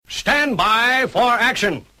Stand by for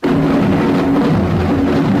action. Greenville,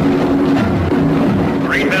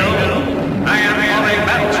 I am on a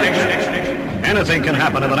battle station. Anything can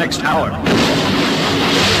happen in the next hour.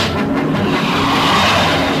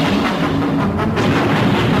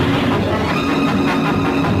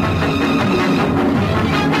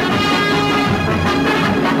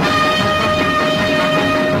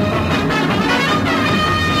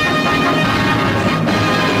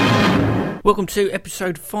 Welcome to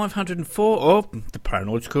episode 504 of the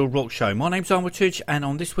Paranoid Squirrel Rock Show. My name's Armitage, and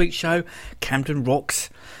on this week's show, Camden Rocks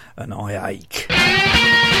and I Ache.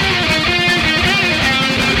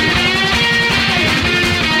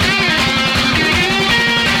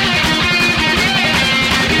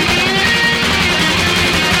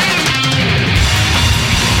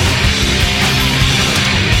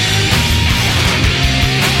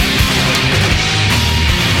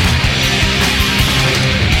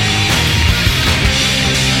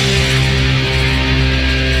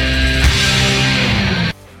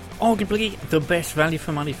 Arguably the best value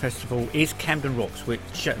for money festival is Camden Rocks,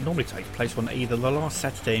 which normally takes place on either the last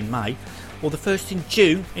Saturday in May or the first in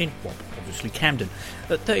June in, well, obviously Camden.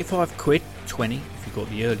 At £35, $20 if you've got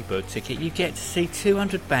the early bird ticket, you get to see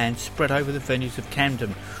 200 bands spread over the venues of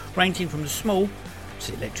Camden, ranging from the small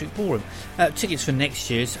to the Electric Ballroom. Tickets for next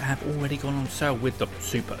year's have already gone on sale, with the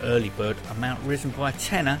super early bird amount risen by a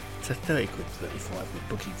tenner to £30, £35 with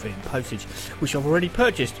booking fee and postage, which I've already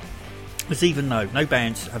purchased. As even though no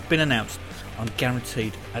bands have been announced, I'm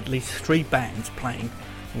guaranteed at least 3 bands playing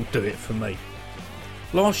will do it for me.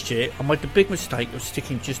 Last year I made the big mistake of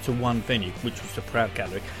sticking just to one venue, which was the Proud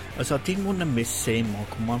Gallery, as I didn't want to miss seeing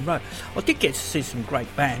Michael Monroe. I did get to see some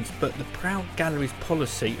great bands, but the Proud Gallery's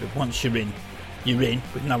policy of once you're in,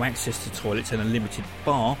 with no access to toilets and a limited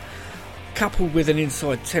bar, coupled with an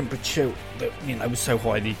inside temperature that was so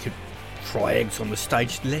high that you could fry eggs on the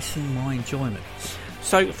stage, lessened my enjoyment.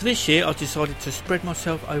 So for this year I decided to spread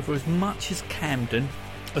myself over as much as Camden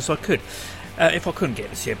as I could. If I couldn't get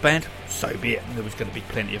to see a band, so be it. There was going to be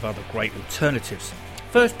plenty of other great alternatives.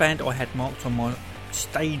 First band I had marked on my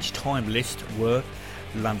stage time list were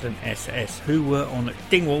London SS, who were on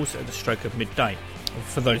Dingwalls at the stroke of midday.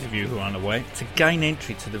 For those of you who are unaware, to gain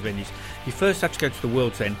entry to the venues, you first have to go to the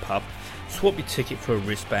World's End pub, swap your ticket for a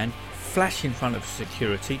wristband, flash in front of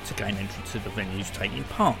security to gain entry to the venues taking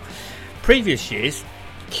part. Previous years,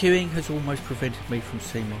 queuing has almost prevented me from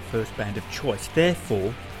seeing my first band of choice.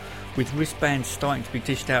 Therefore, with wristbands starting to be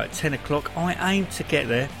dished out at 10 o'clock, I aimed to get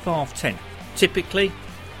there for 10:30. Typically,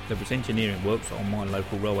 there was engineering works on my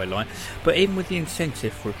local railway line, but even with the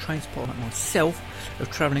incentive for a train spotter like myself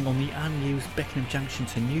of travelling on the unused Beckenham Junction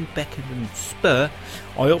to New Beckenham Spur,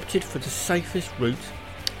 I opted for the safest route,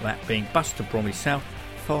 that being bus to Bromley South,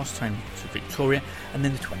 fast train to Victoria, and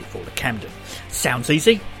then the 24 to Camden. Sounds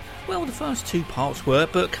easy? Well, the first 2 parts were,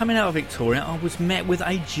 but coming out of Victoria I was met with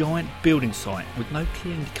a giant building site with no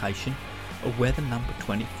clear indication of where the number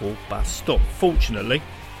 24 bus stopped. Fortunately,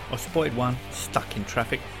 I spotted one stuck in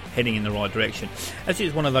traffic heading in the right direction. As it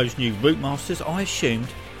was one of those new route masters, I assumed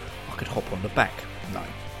I could hop on the back. No,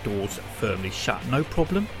 doors firmly shut, no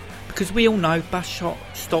problem, because we all know bus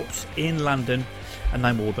stops in London are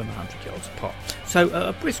no more than 100 yards apart. So at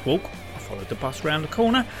a brisk walk, I followed the bus round the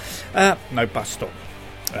corner. No bus stop.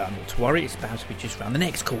 Not to worry, it's bound to be just round the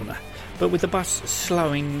next corner. But with the bus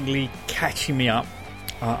slowly catching me up,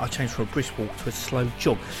 I changed from a brisk walk to a slow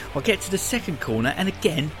jog. I get to the second corner and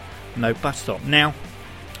again, no bus stop. Now,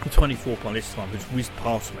 the 24 by this time has whizzed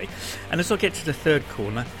past me, and as I get to the third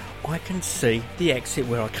corner, I can see the exit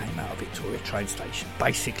where I came out of Victoria train station.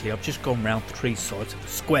 Basically, I've just gone round 3 sides of the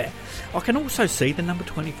square. I can also see the number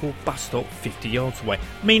 24 bus stop 50 yards away,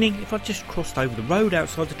 meaning if I just crossed over the road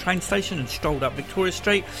outside the train station and strolled up Victoria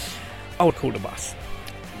Street, I would call the bus.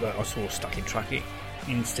 Well, I saw stuck in traffic.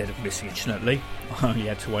 Instead of missing it snugly, I only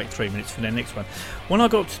had to wait 3 minutes for their next one. When I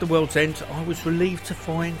got to the World's End, I was relieved to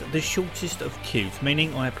find the shortest of queues,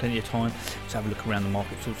 meaning I had plenty of time to have a look around the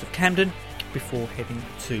market stalls of Camden before heading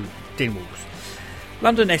to Dingwalls.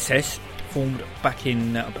 London SS, formed back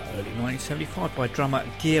in about early 1975 by drummer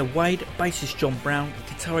Gear Wade, bassist John Brown,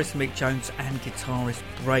 guitarist Mick Jones and guitarist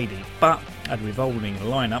Brady, but had a revolving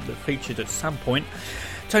lineup that featured at some point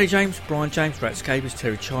Tony James, Brian James, Rat Scabers,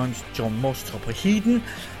 Terry Chimes, John Moss, Topper Eden,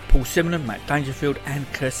 Paul Simonon, Matt Dangerfield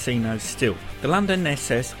and Casino Still. The London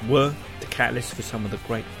SS were the catalyst for some of the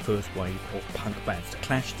great first wave of punk bands, The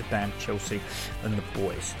Clash, The Damned, Chelsea and The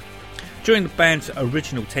Boys. During the band's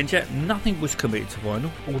original tenure, nothing was committed to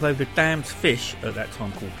vinyl, although The Damned's Fish, at that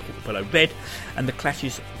time called Portobello Red, and The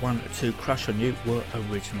Clash's 1-2 Crush on You were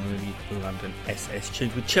originally London SS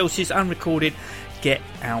tunes, with Chelsea's unrecorded Get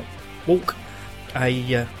Out Walk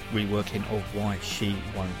a reworking of Why She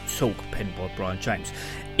Won't Talk, penned by Brian James.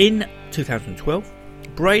 In 2012,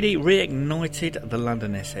 Brady reignited the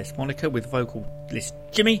London SS moniker with vocalist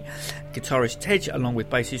Jimmy, guitarist Tej, along with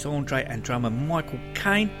bassist Andre and drummer Michael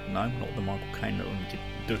Caine. No, not the Michael Caine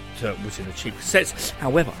that was in the cheap sets.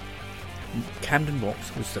 However, Camden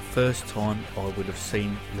Rocks was the first time I would have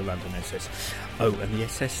seen the London SS. Oh, and the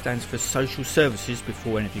SS stands for Social Services,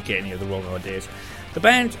 before any of you get any of the wrong ideas. The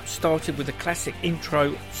band started with a classic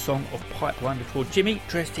intro song of Pipeline before Jimmy,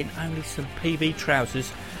 dressed in only some PV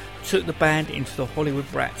trousers, took the band into the Hollywood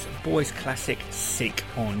Brats boys classic Sick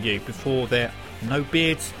on You, before their No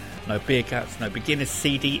Beards, No Beer Guts, No Beginners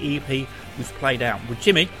CD EP was played out, with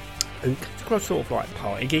Jimmy, who comes across sort of like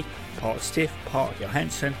part Iggy, part Stiff, part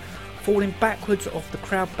Johansson, falling backwards off the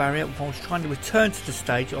crowd barrier whilst trying to return to the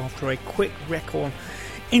stage after a quick wreck-on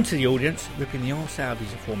into the audience, ripping the arse out of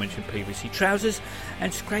his aforementioned PVC trousers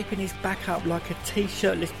and scraping his back up like a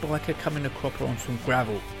t-shirtless biker coming a cropper on some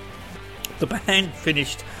gravel. The band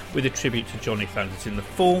finished with a tribute to Johnny Thunders in the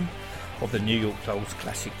form of the New York Dolls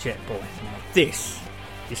classic Jet Boy. Now this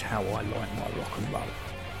is how I like my rock and roll.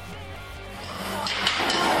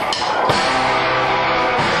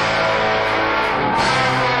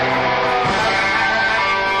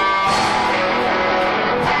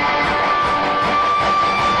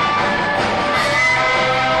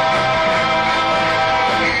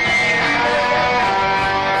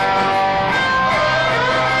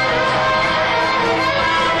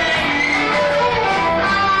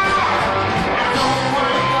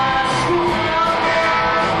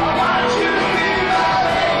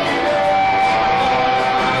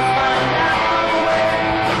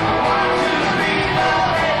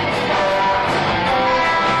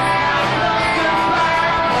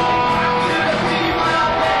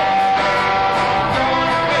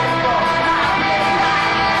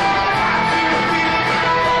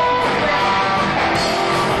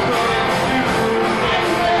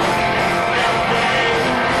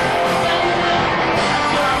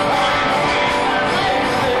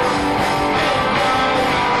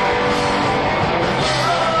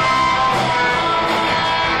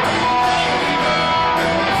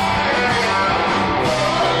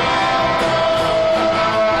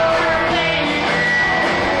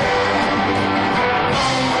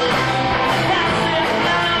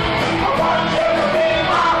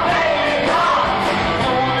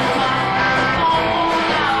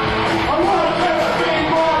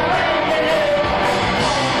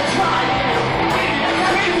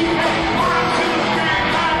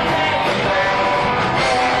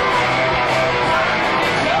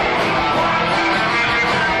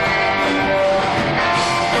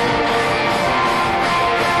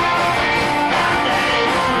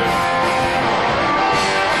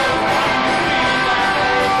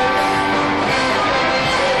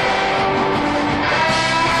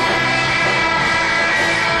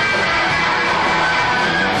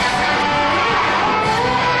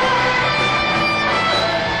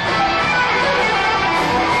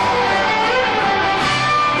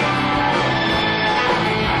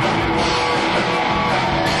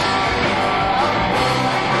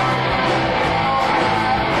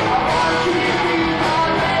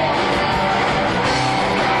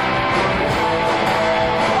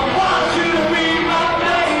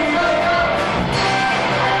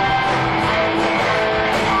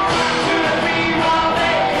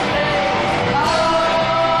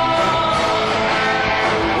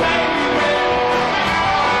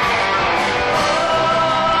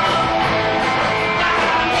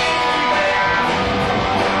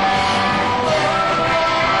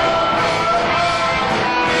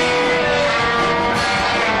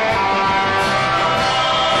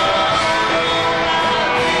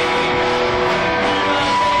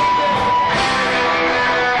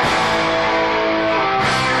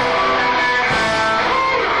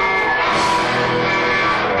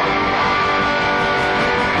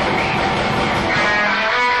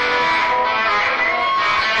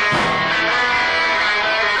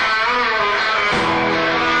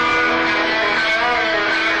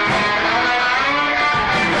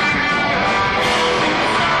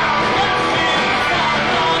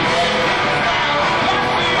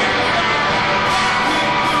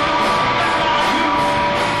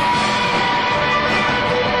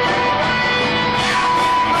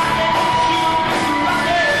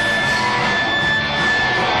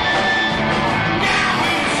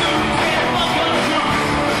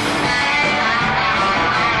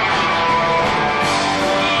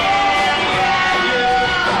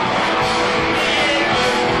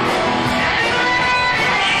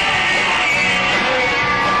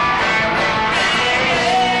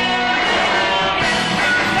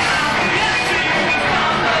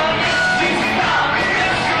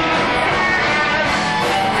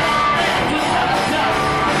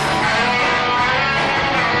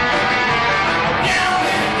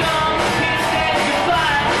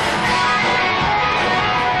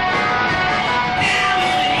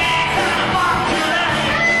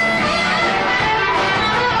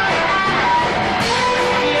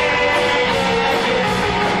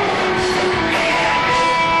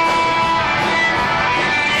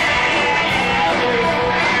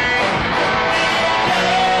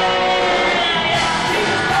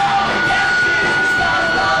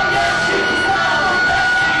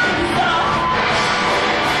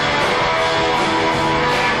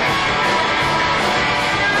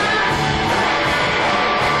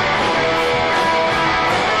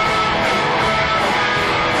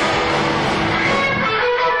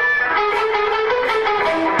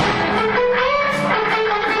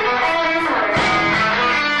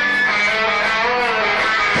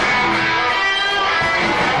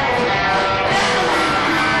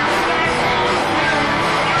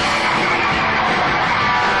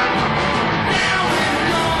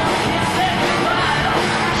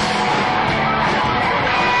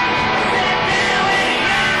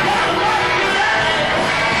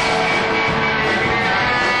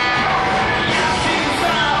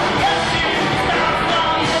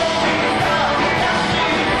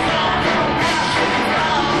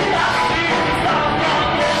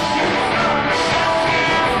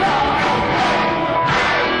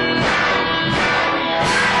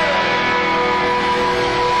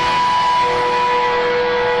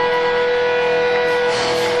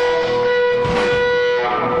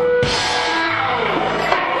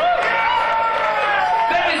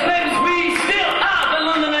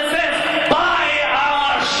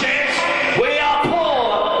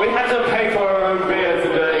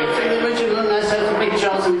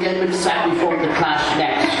 Devon sat before the Clash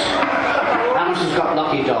next. How much has got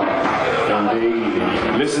Lucky Dog?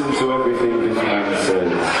 Indeed. Listen to everything this man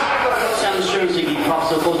says. Sounds true, Ziggy Pop,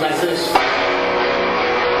 so it goes like this.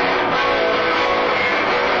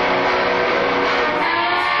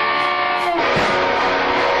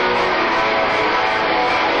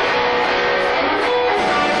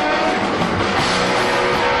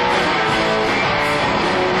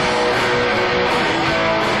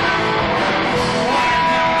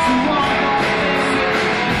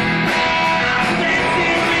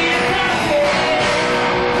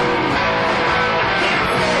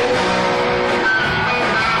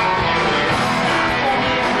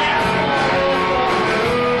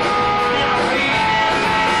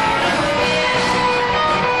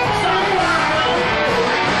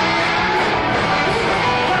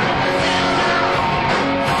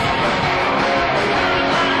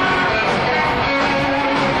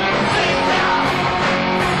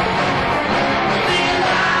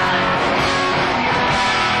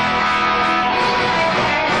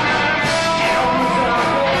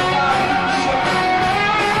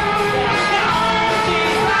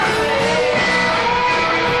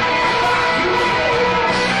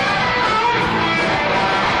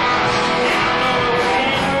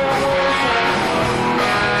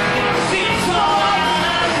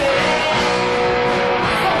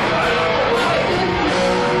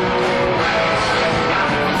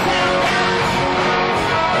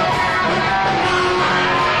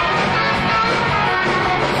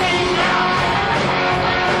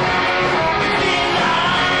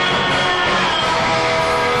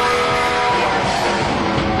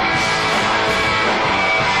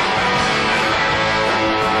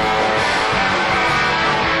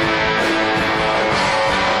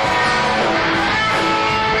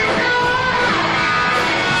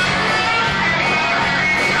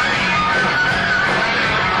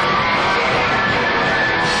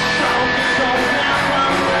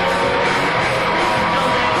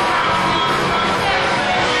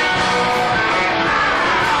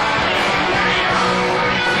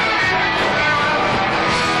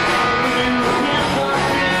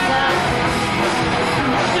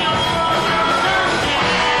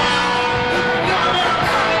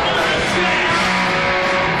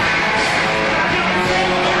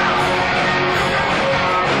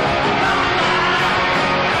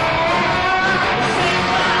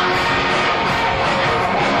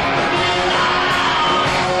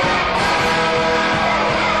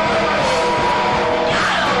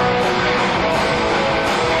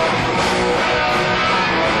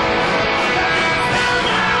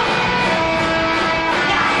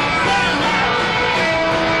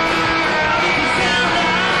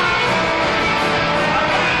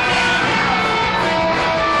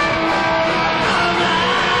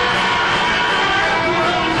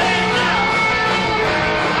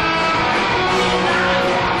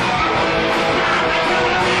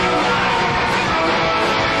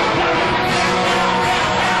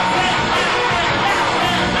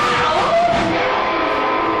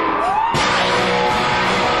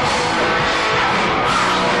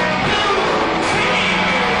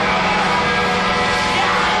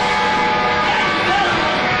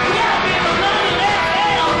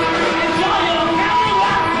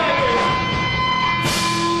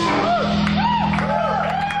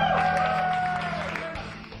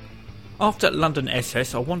 After London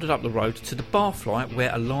SS, I wandered up the road to the Barfly,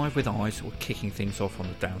 where Alive with Eyes were kicking things off on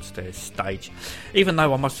the downstairs stage. Even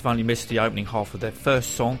though I must have only missed the opening half of their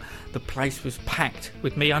first song, the place was packed,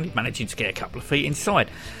 with me only managing to get a couple of feet inside.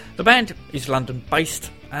 The band is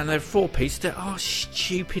London-based, and they're a four-piece that are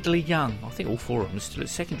stupidly young. I think all four of them are still at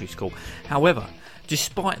secondary school. However,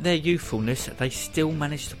 despite their youthfulness, they still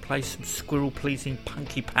managed to play some squirrel-pleasing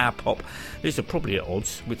punky power pop. These are probably at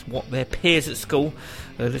odds with what their peers at school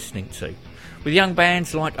are listening to. With young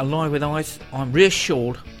bands like Alive with Eyes, I'm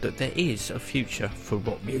reassured that there is a future for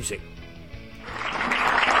rock music.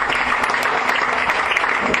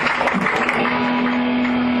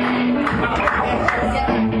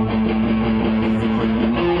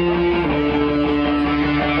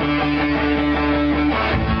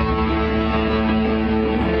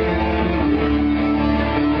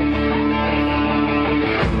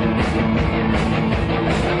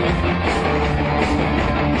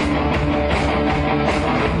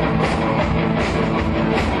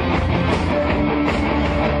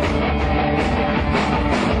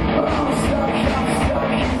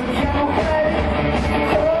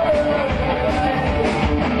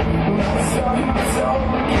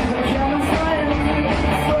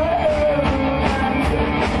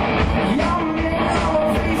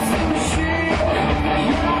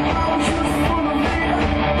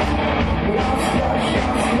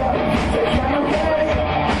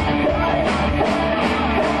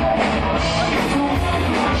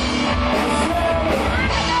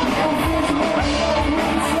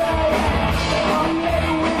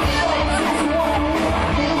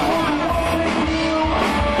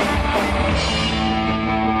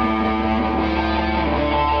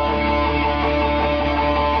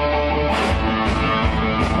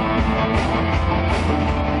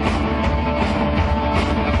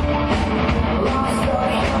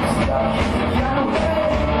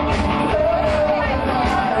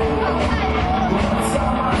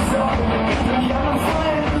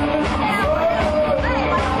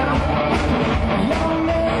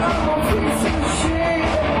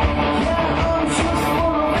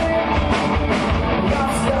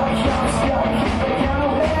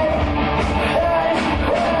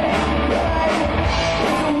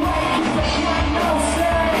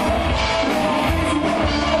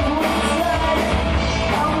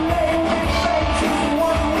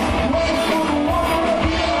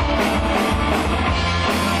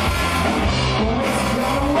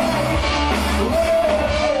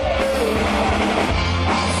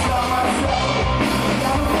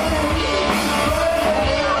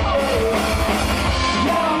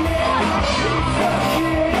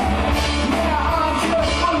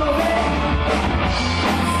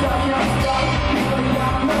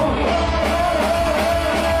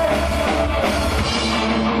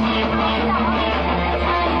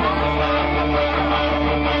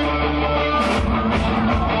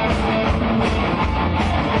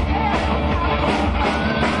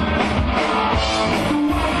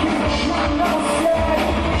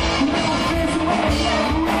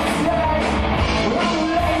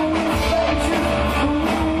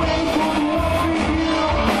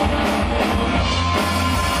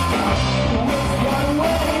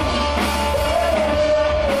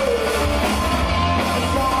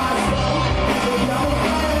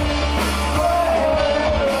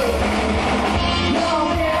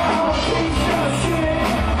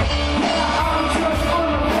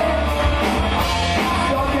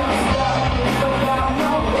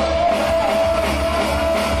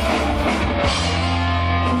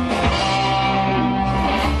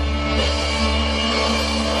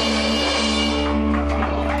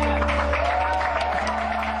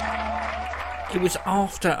 It was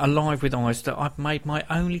after Alive with Eyes that I'd made my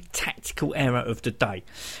only tactical error of the day.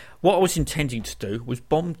 What I was intending to do was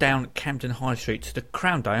bomb down Camden High Street to the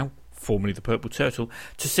Crowndale, formerly the Purple Turtle,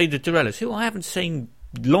 to see the DeRellas, who I haven't seen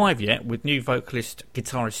live yet, with new vocalist,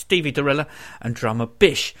 guitarist Stevie DeRella and drummer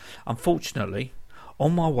Bish. Unfortunately,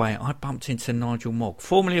 on my way I bumped into Nigel Mogg,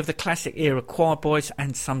 formerly of the classic era Quireboys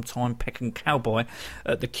and sometime Peckham Cowboy,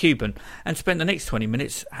 at the Cuban, and spent the next 20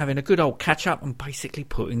 minutes having a good old catch up and basically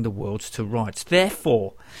putting the world to rights.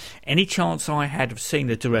 Therefore, any chance I had of seeing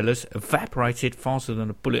the DeRellas evaporated faster than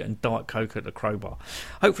a bullet and Diet Coke at the Crowbar.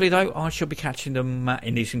 Hopefully though, I shall be catching them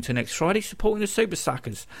in Islington next Friday, supporting the Super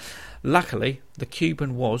Suckers. Luckily, the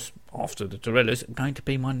Cuban was, after the DeRellas, going to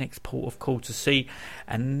be my next port of call to see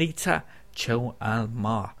Anita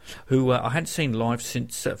Chellamah, who I hadn't seen live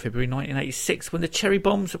since February 1986 when the Cherry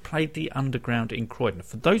Bombz played the Underground in Croydon.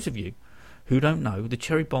 For those of you who don't know, the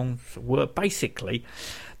Cherry Bombz were basically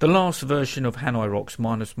the last version of Hanoi Rocks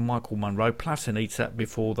minus Michael Monroe plus Anita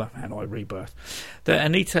before the Hanoi rebirth. The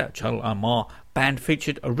Anita Chellamah band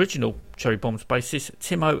featured original Cherry Bombz bassist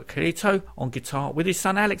Timo Kalito on guitar with his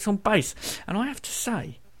son Alex on bass, and I have to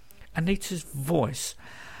say, Anita's voice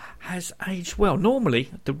has aged well.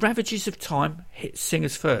 Normally, the ravages of time hit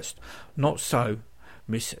singers first. Not so,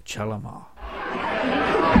 Miss Chellamah.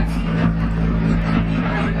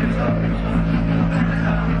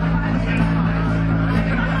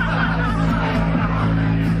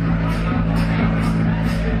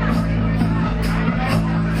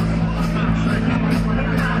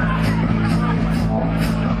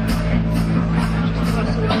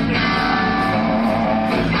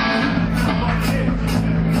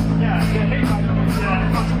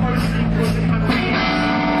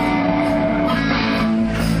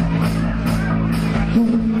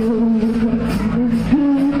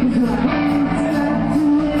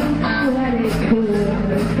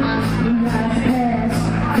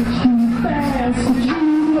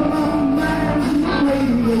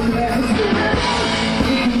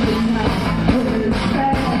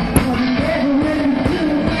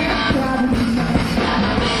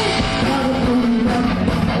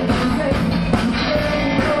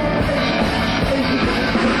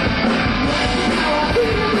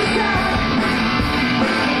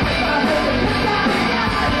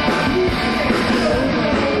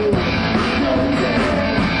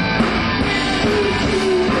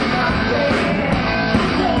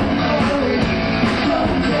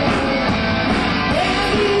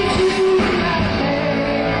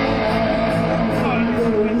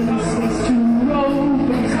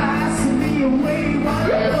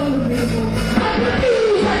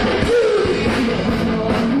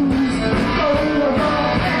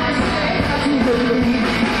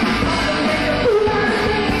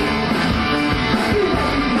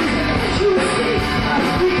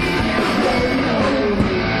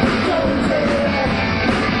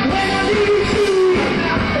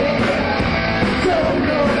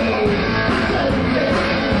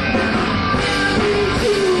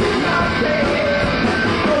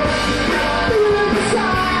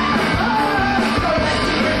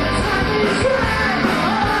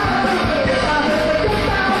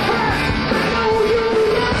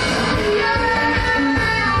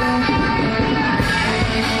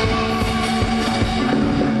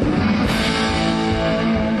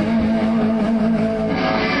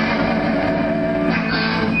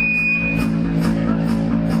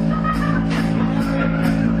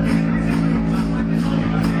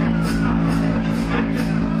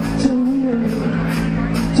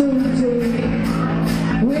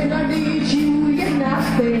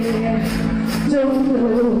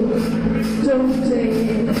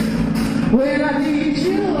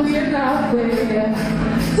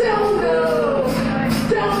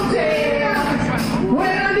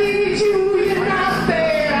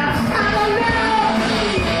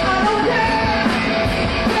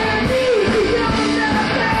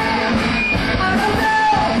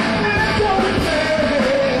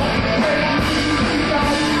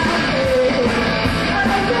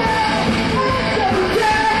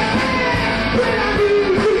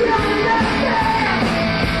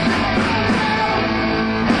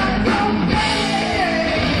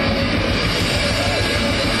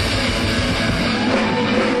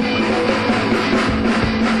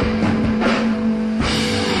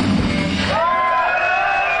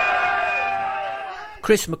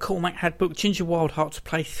 Chris McCormack had booked Ginger Wildheart to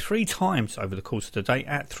play 3 times over the course of the day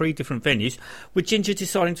at 3 different venues, with Ginger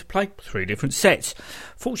deciding to play 3 different sets.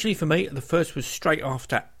 Fortunately for me, the first was straight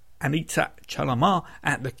after Anita Chellamah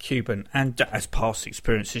at the Cuban, and as past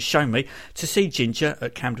experience has shown me, to see Ginger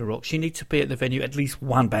at Camden Rocks you need to be at the venue at least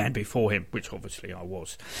one band before him, which obviously I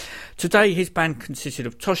was. Today his band consisted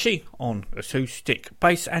of Toshi on acoustic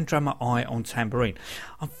bass and drummer I on tambourine.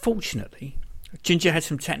 Unfortunately, Ginger had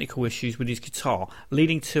some technical issues with his guitar,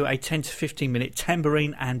 leading to a 10 to 15 minute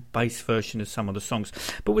tambourine and bass version of some of the songs.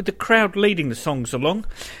 But with the crowd leading the songs along,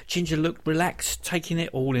 Ginger looked relaxed, taking it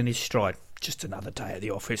all in his stride. Just another day at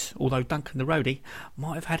the office, although Duncan the roadie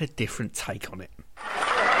might have had a different take on it.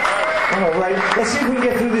 All right, let's see if we can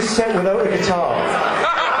get through this set without a guitar.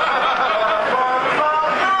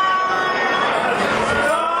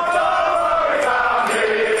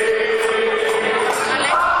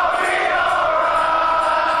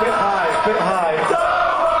 Bit high.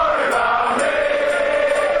 Don't worry about me.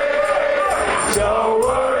 Don't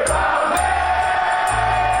worry about me.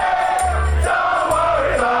 Don't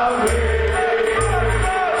worry about me.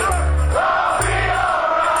 I'll be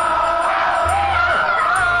alright.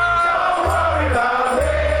 Don't worry about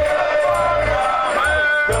me.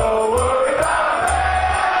 Don't worry about me.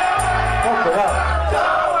 Pump it up.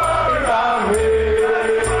 Don't worry about me.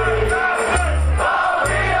 I'll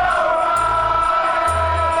be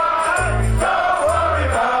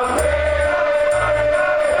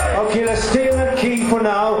okay, let's stay in that key for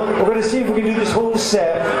now. We're going to see if we can do this whole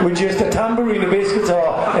set with just a tambourine, a bass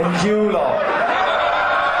guitar, and Jula.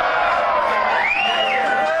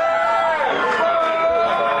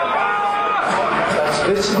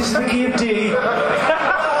 This is the key of D.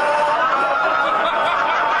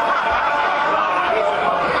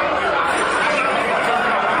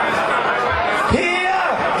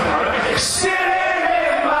 Here, sitting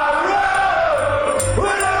in my room,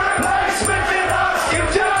 with a replacement in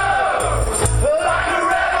hospital. Like a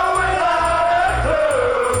rebel without a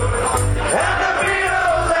clue, and the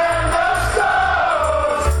Beatles and the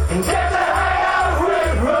Stones, and get to hang out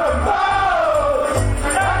with Ramon,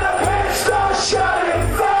 and the pistol shotting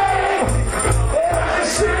fame, and the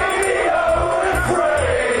studio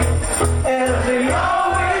refrain, and they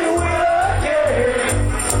always win again,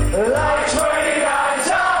 like 29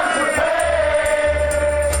 times a pay.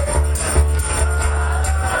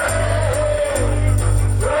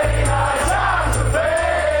 29 times a pay.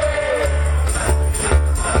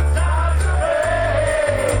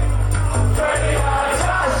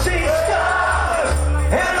 I see stars,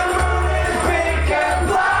 and the moon is pink and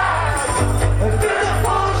black. And through the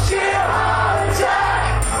bullshit heart attack,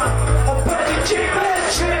 but the cheapest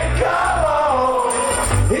trick of all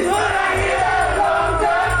is when I hear long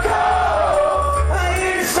that call. I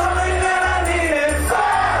need something that I need it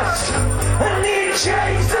fast. I need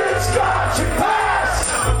change that's got to pass.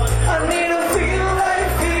 I need to feel they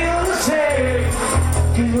feel the same.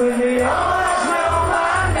 'Cause when they always know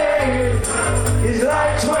my name, it's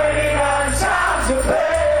like 29 times a pay.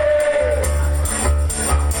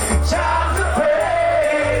 Times a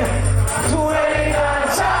pay. 29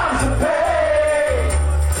 times a pay.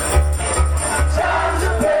 Times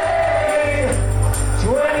a pay.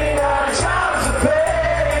 29 times a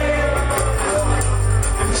pay.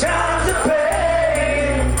 Times a pay.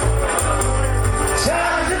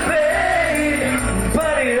 Times a pay.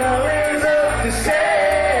 But it all ends up the same.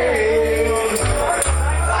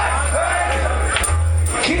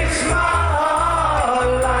 Kiss my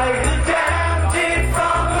heart like the damn did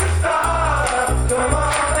from the start. Come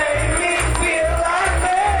on, make me feel like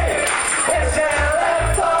me.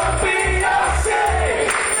 SLFOBOC.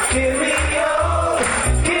 Give me old,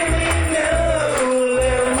 give me new.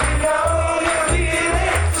 Let me know you feel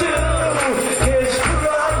it too. 'Cause for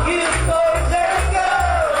all you boys and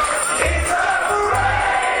girls, it's a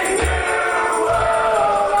brand new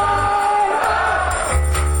world.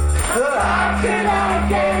 How can I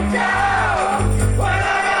get down when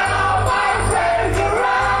I got all my friends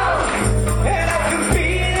around? And I can be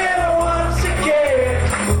there once again.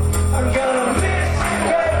 I'm gonna miss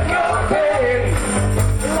your pain.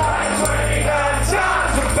 Like 29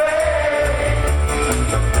 times a pay.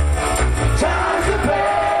 Times a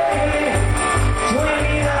pay.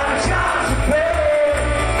 29 times a pay.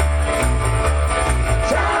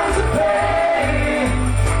 Times a pay.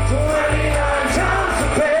 29 times a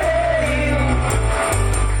pay.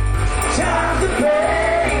 Times a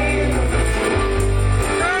pay.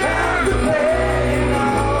 Times a pay.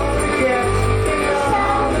 All the gifts,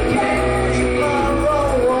 all the games, tomorrow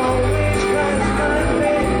always comes my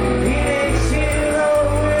way. He makes it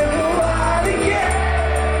over the wild again.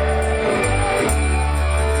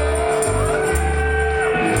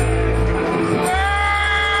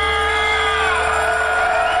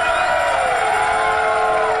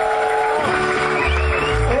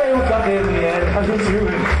 Hey, we got there in the end. How you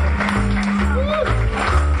doing?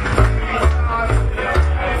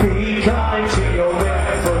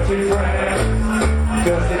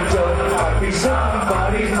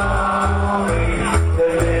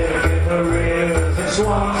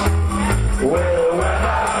 want. Well,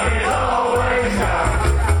 weather is always now.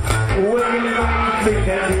 When you think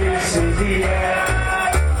that this is the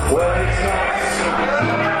end, well, it's not.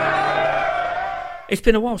 It's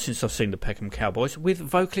been a while since I've seen the Peckham Cowboys, with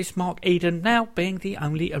vocalist Marc Eden now being the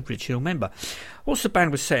only original member. Whilst the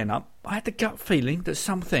band was setting up, I had the gut feeling that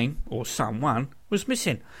something, or someone, was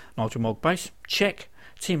missing. Nigel Mogg bass, check.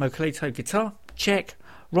 Timo Kalito guitar, check.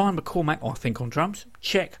 Ryan McCormack, I think, on drums,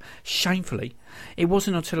 check. Shamefully, it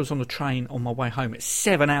wasn't until I was on the train on my way home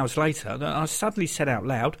 7 hours later that I suddenly said out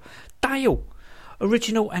loud, Dale!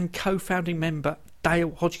 Original and co-founding member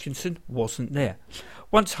Dale Hodgkinson wasn't there.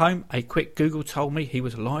 Once home, a quick Google told me he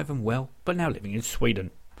was alive and well, but now living in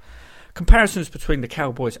Sweden. Comparisons between the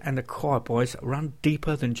Cowboys and the Quireboys run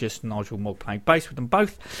deeper than just Nigel Mogg playing bass with them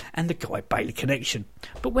both and the Guy Bailey connection.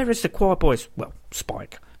 But whereas the Quireboys, well,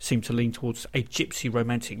 Spike, seemed to lean towards a gypsy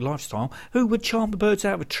romantic lifestyle who would charm the birds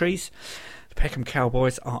out of trees, the Peckham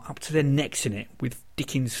Cowboys are up to their necks in it with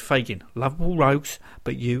Dickens Fagin, lovable rogues,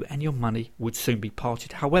 but you and your money would soon be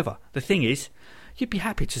parted. However, the thing is, you'd be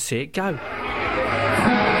happy to see it go.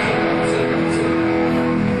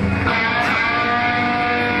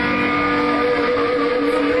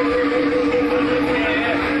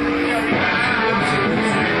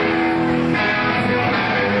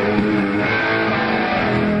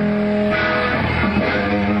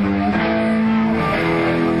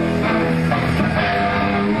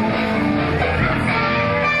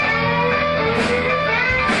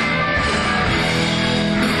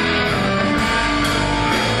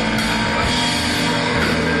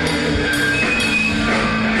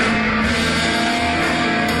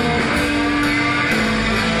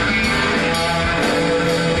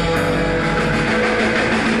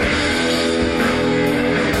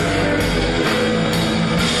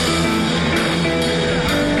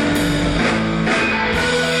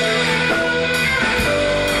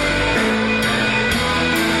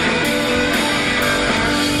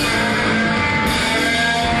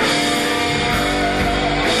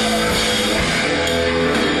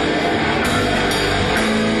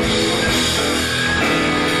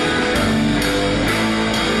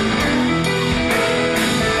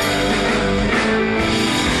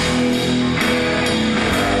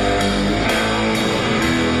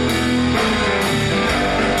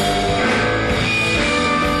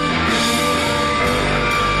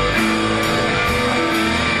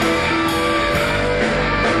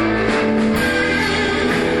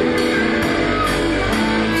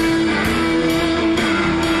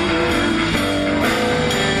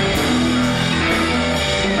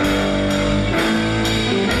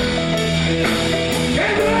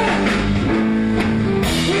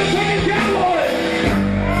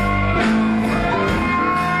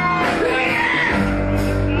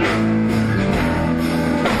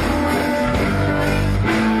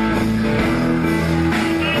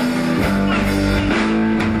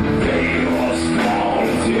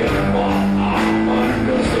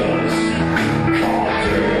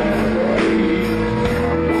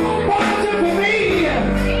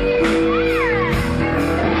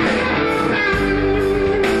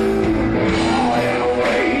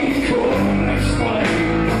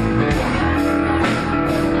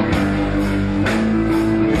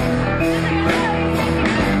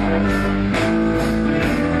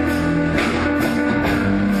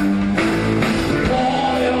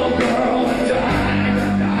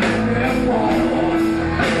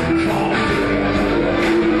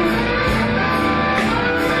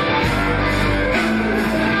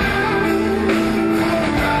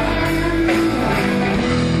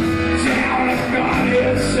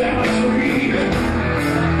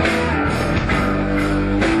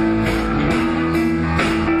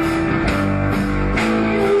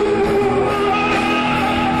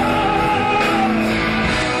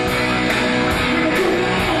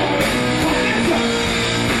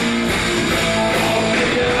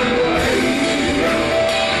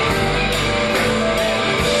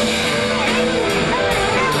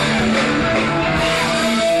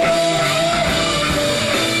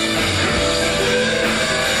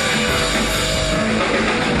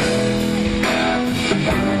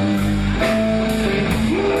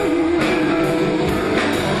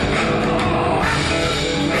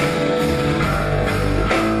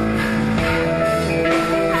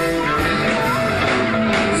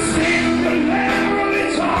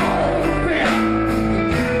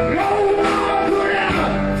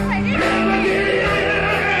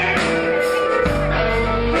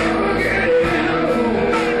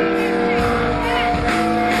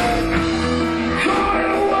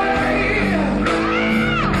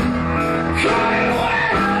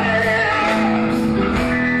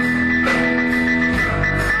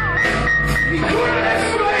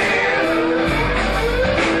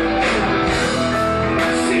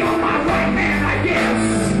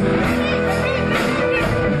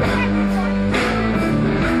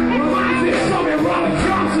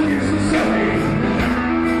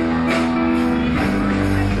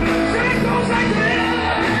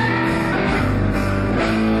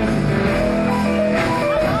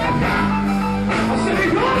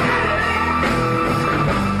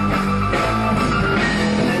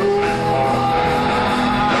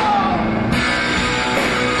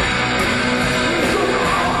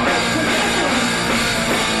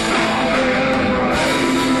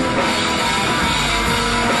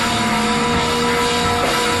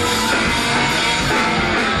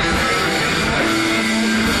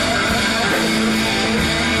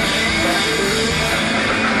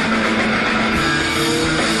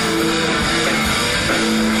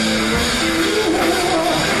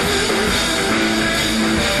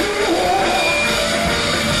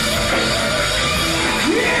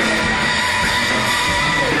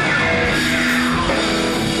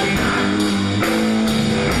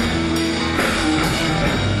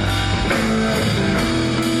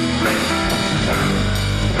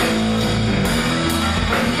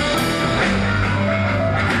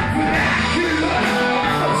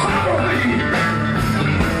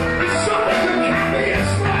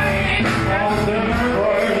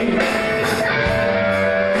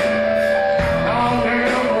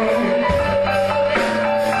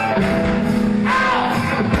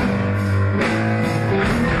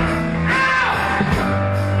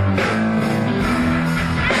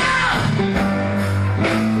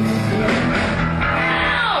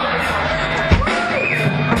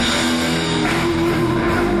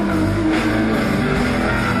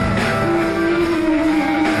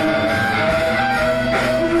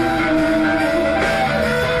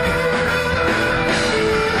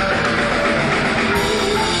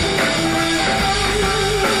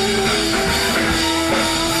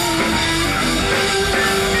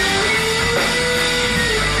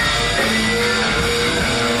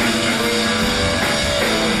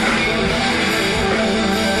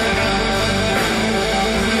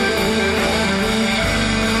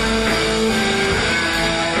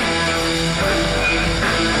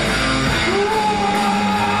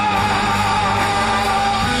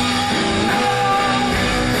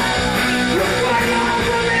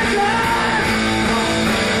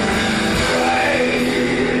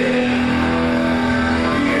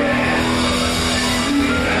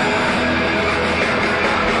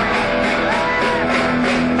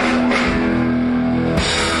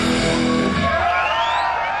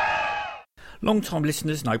 Long-time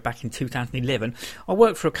listeners know back in 2011 I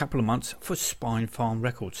worked for a couple of months for Spine Farm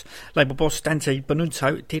Records. Label boss Dante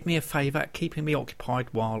Benunto did me a favour keeping me occupied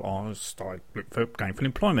while I started for gainful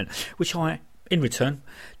employment, which I, in return,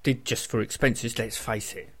 did just for expenses. Let's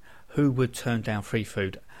face it, who would turn down free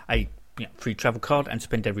food, a free travel card and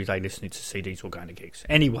spend every day listening to CDs or going to gigs?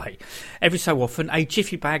 Anyway, every so often a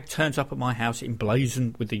jiffy bag turns up at my house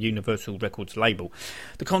emblazoned with the Universal Records label,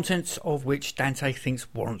 the contents of which Dante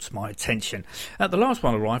thinks warrants my attention. The last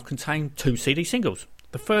one arrived contained 2 CD singles.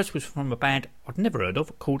 The first was from a band I'd never heard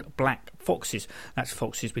of called Black Foxes. That's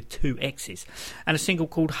Foxes with 2 X's. And a single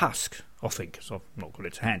called Husk, I think, because I've not got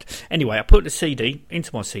it to hand. Anyway, I put the CD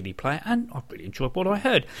into my CD player and I really enjoyed what I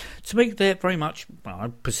heard. To me, they're very much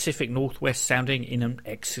Pacific Northwest sounding in an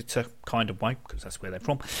Exeter kind of way, because that's where they're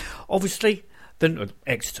from. Obviously,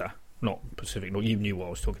 Exeter, not Pacific North, you knew what I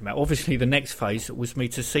was talking about. Obviously, the next phase was me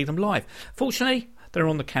to see them live. Fortunately, they're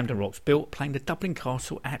on the Camden Rocks bill, playing the Dublin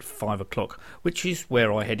Castle at 5 o'clock, which is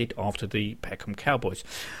where I headed after the Peckham Cowboys.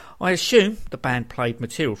 I assume the band played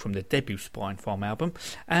material from their debut Spine Farm album,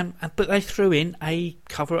 but they threw in a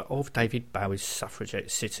cover of David Bowie's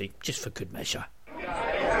Suffragette City, just for good measure.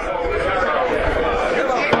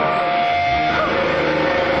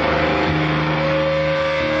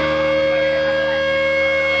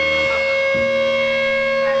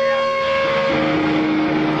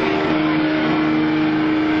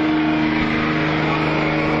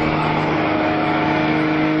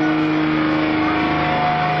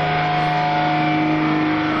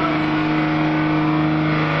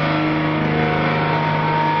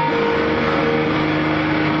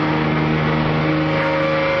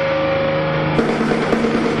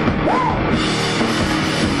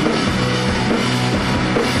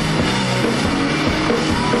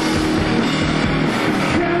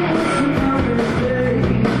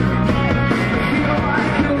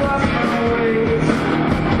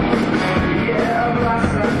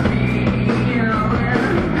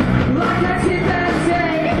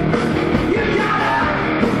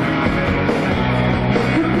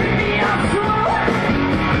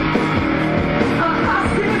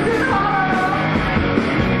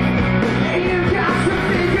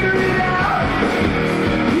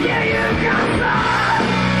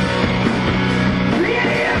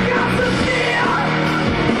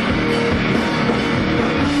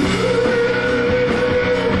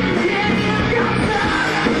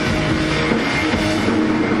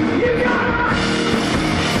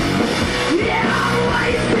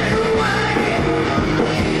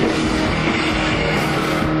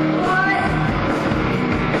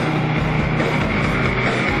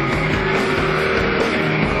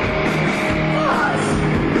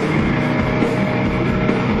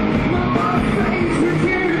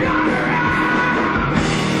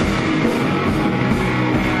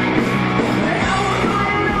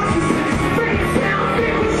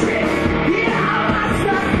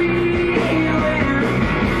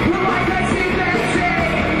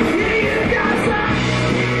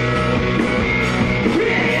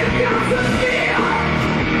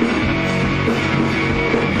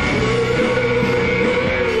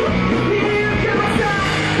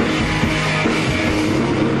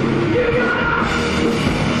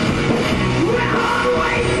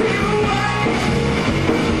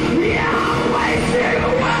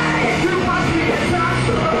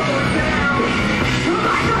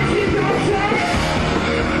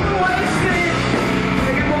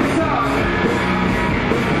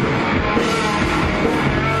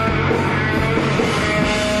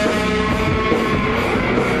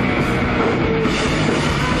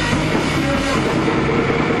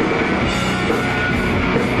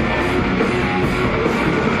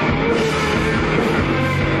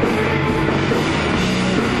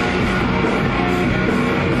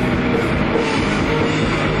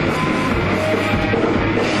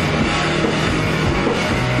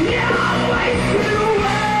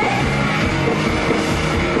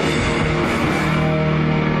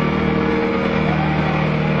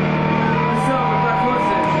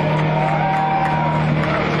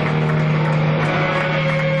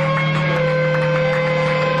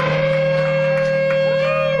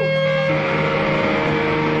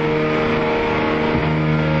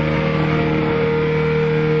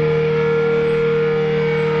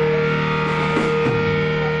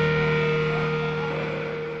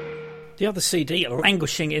 The other CD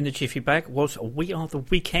languishing in the jiffy bag was We Are the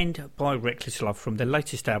Weekend by Reckless Love from their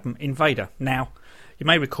latest album, InVader. Now, you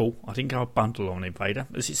may recall I didn't go a bundle on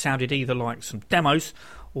InVader, as it sounded either like some demos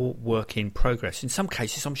or work in progress. In some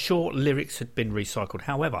cases, I'm sure lyrics had been recycled.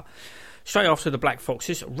 However, Straight after the Black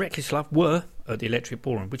Foxes, Reckless Love were at the Electric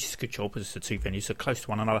Ballroom, which is a good job as the two venues are close to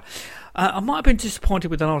one another. I might have been disappointed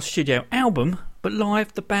with the last studio album, but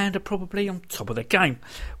live the band are probably on top of their game,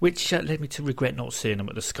 which led me to regret not seeing them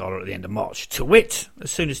at the Scala at the end of March. To wit,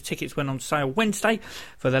 as soon as tickets went on sale Wednesday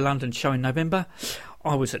for their London show in November,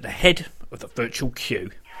 I was at the head of the virtual queue.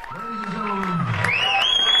 Ladies and gentlemen,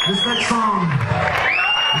 this next song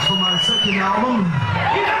is from my second album,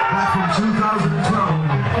 back from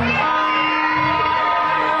 2012.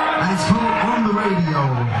 And it's called On the Radio.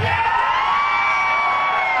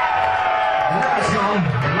 And let us know,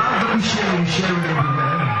 the love that we share it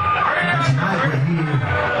everywhere. And tonight we're here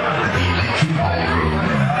at the Electric Ballroom.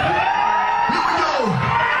 Here we go!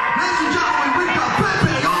 Ladies and gentlemen, we got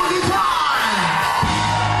Pepe on guitar!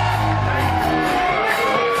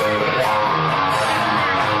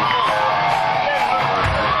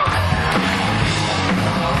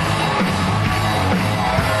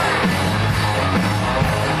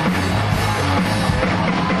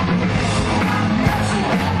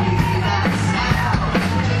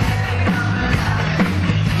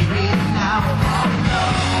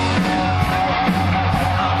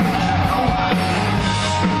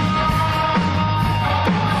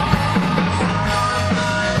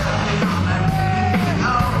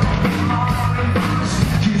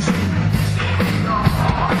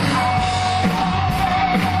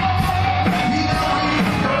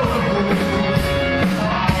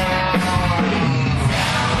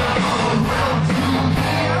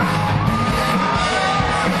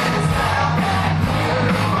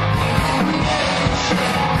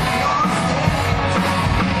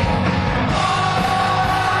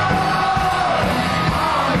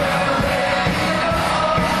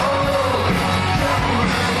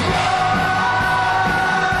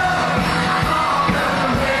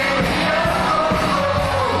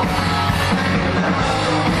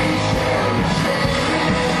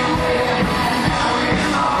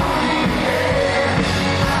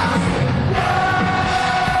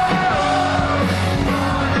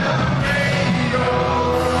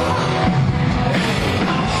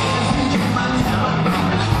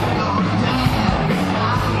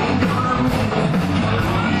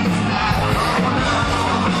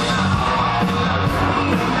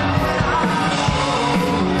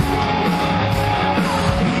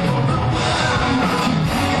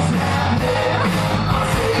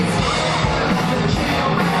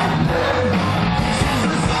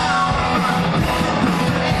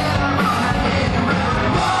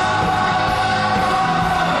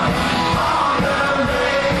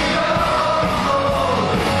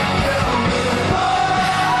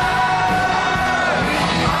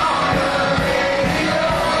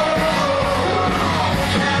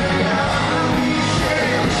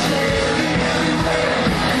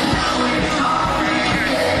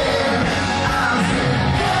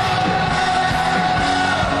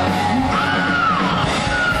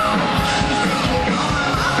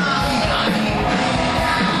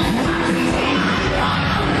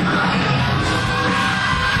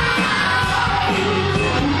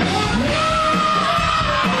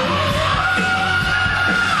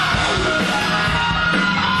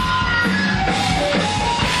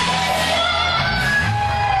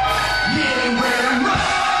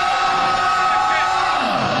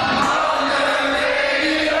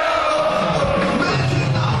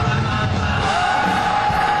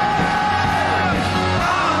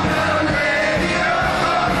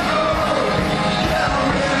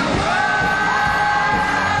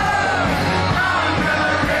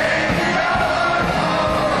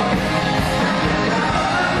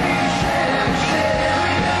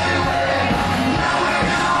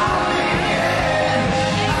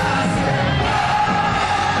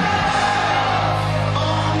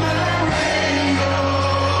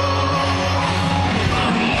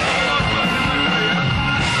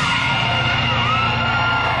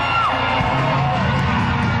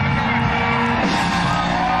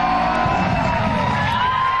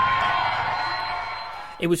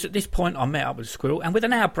 It was at this point I met up with Squirrel, and with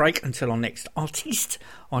an hour break until our next artiste,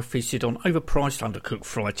 I feasted on overpriced undercooked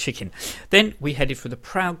fried chicken. Then we headed for the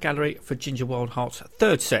Proud Gallery for Ginger Wildheart's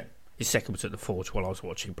third set. His second was at the Forge while I was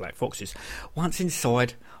watching Black Foxes. Once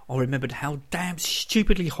inside, I remembered how damn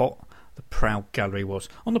stupidly hot the Proud Gallery was.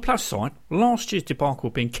 On the plus side, last year's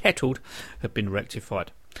debacle being kettled had been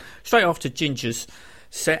rectified. Straight after Ginger's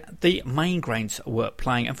set, the Main Grains were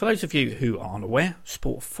playing, and for those of you who aren't aware,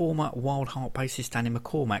 sport former Wildheart Bassist Danny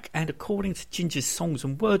McCormack, and according to Ginger's Songs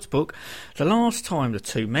and Words book, the last time the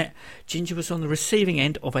two met, Ginger was on the receiving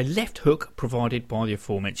end of a left hook provided by the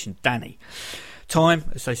aforementioned Danny. Time,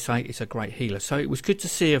 as they say, is a great healer, so it was good to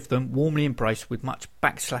see of them warmly embraced with much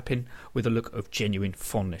backslapping with a look of genuine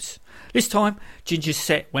fondness. This time, Ginger's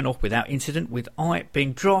set went off without incident, with I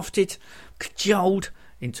being cajoled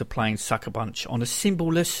into playing Sucker Punch on a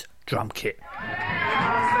cymballess drum kit.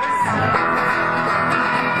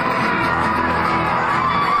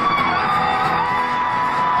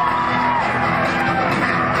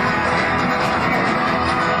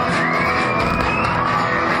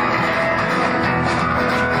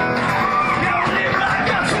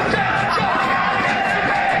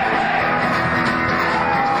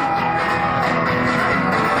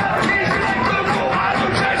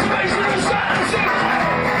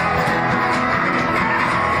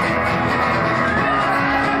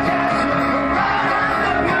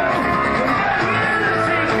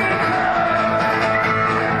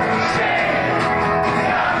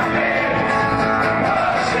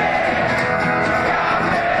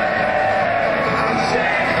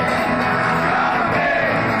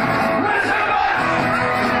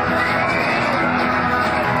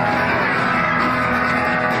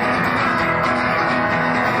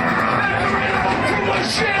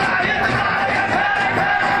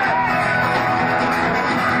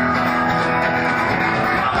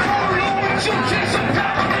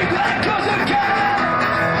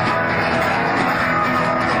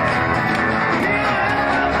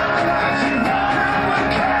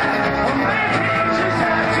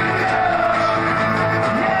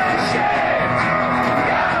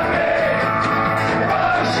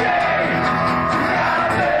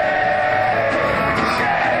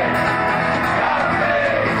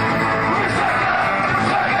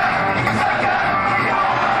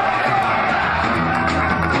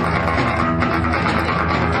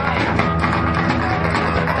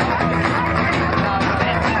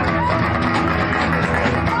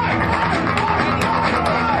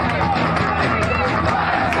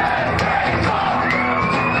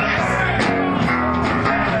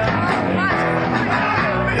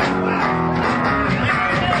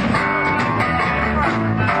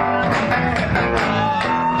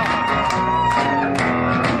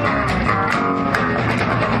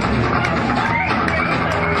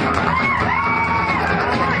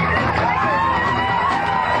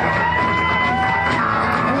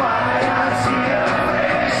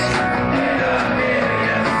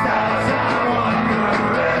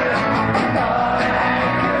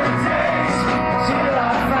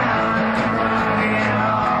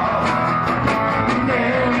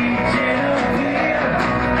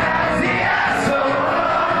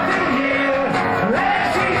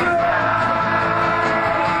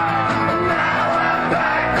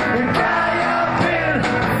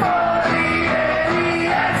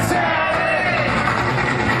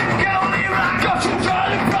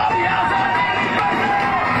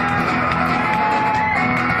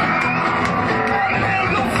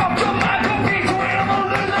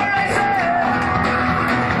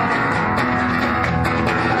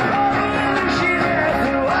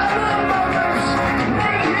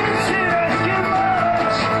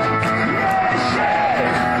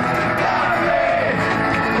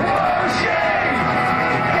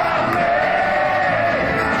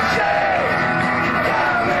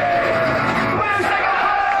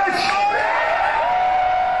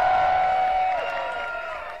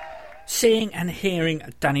 Seeing and hearing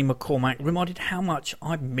Danny McCormack reminded how much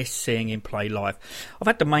I miss seeing him play live. I've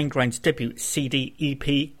had the Main Grain's debut CD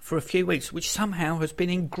EP for a few weeks, which somehow has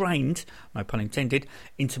been ingrained, no pun intended,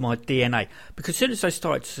 into my DNA. Because as soon as they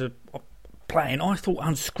started playing, I thought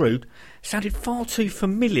Unscrewed sounded far too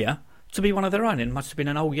familiar to be one of their own. It must have been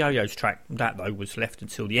an old Yo-Yo's track. That, though, was left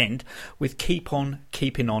until the end, with Keep On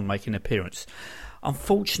Keeping On making an appearance.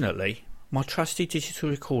 Unfortunately, my trusty digital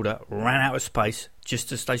recorder ran out of space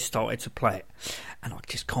just as they started to play it, and I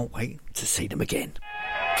just can't wait to see them again.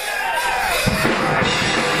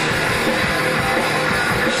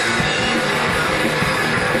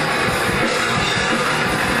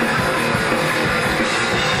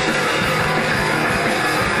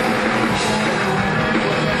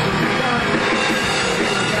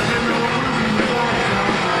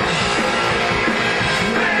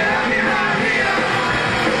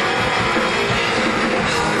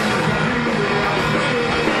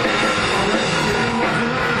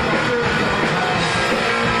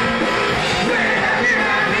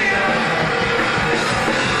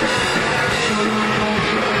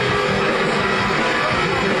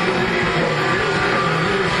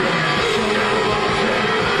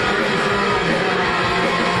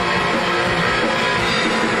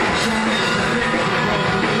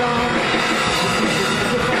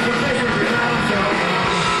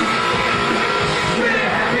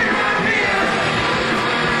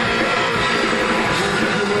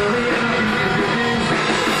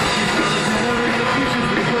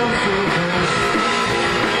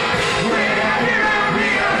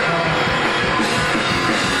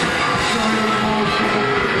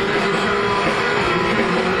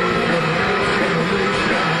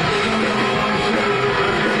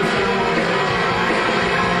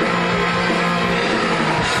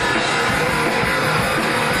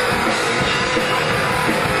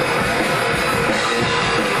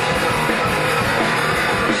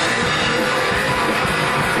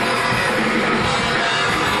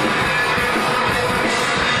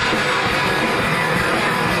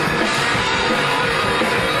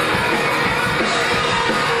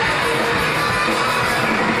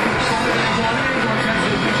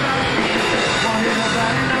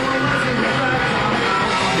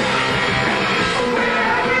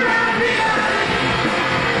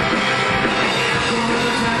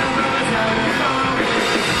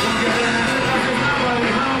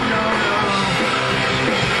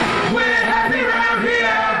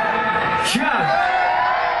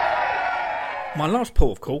 My last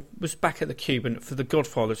port of call was back at the Cuban for the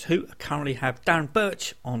Godfathers, who currently have Darren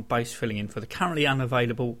Birch on bass filling in for the currently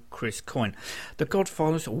unavailable Chris Coyne. The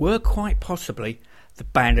Godfathers were quite possibly the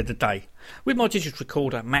band of the day. With my digital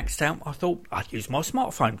recorder maxed out, I thought I'd use my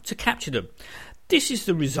smartphone to capture them. This is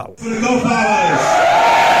the result. For the Godfathers!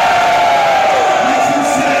 Make some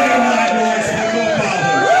Saturday night noise for the Godfathers!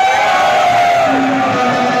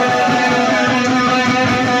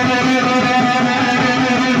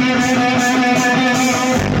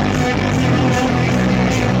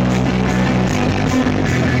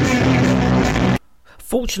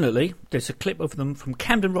 Fortunately, there's a clip of them from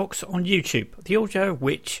Camden Rocks on YouTube, the audio of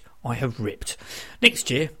which I have ripped.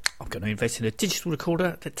 Next year, I'm going to invest in a digital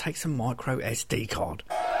recorder that takes a micro SD card.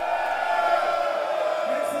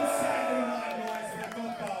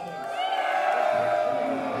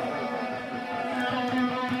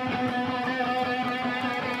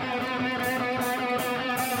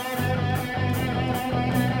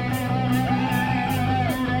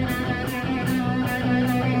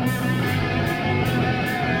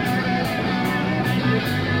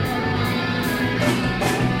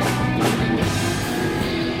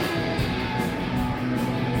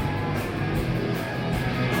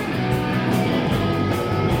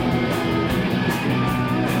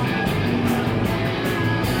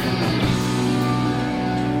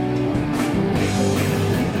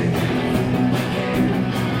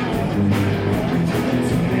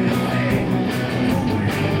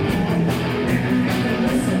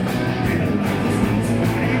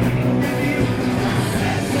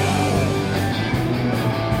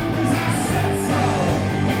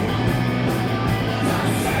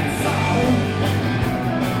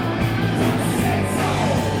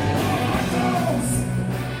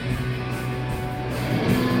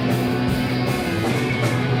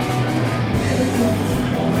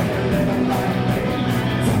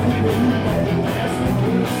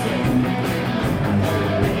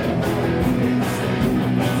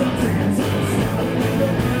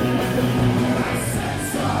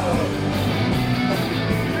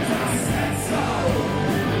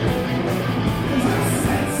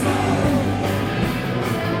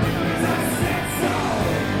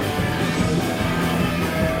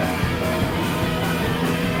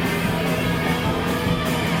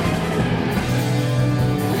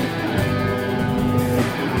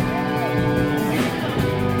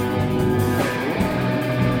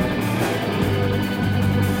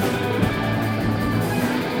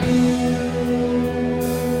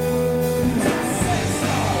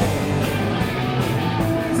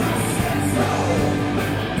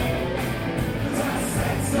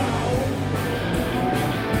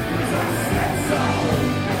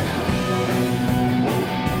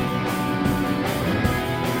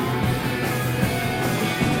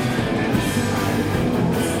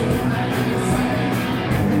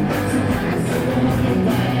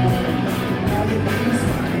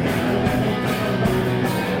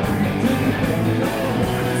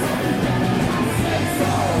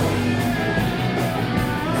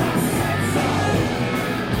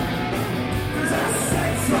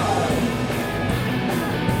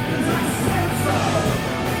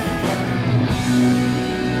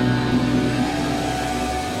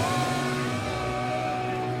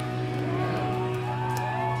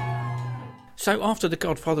 So after the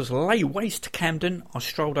Godfathers lay waste to Camden, I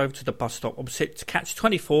strolled over to the bus stop opposite to catch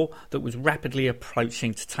 24 that was rapidly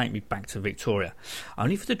approaching to take me back to Victoria,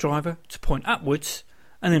 only for the driver to point upwards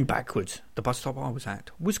and then backwards. The bus stop I was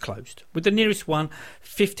at was closed, with the nearest one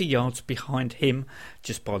 50 yards behind him,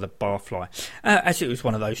 just by the Barfly. As it was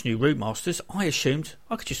one of those new route masters, I assumed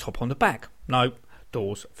I could just hop on the back. No,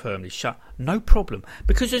 doors firmly shut. No problem,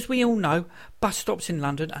 because as we all know, bus stops in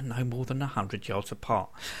London are no more than 100 yards apart.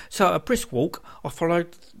 So at a brisk walk, I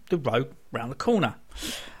followed the road round the corner.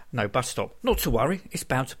 No bus stop. Not to worry, it's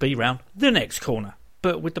bound to be round the next corner.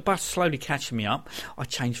 But with the bus slowly catching me up, I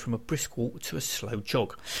changed from a brisk walk to a slow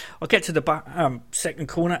jog. I get to the second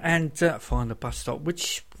corner and find the bus stop,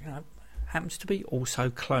 which happens to be also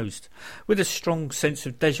closed. With a strong sense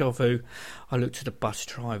of deja vu, I looked at the bus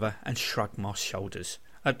driver and shrugged my shoulders.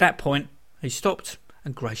 At that point, he stopped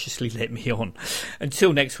and graciously let me on.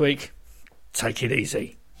 Until next week, take it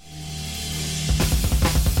easy.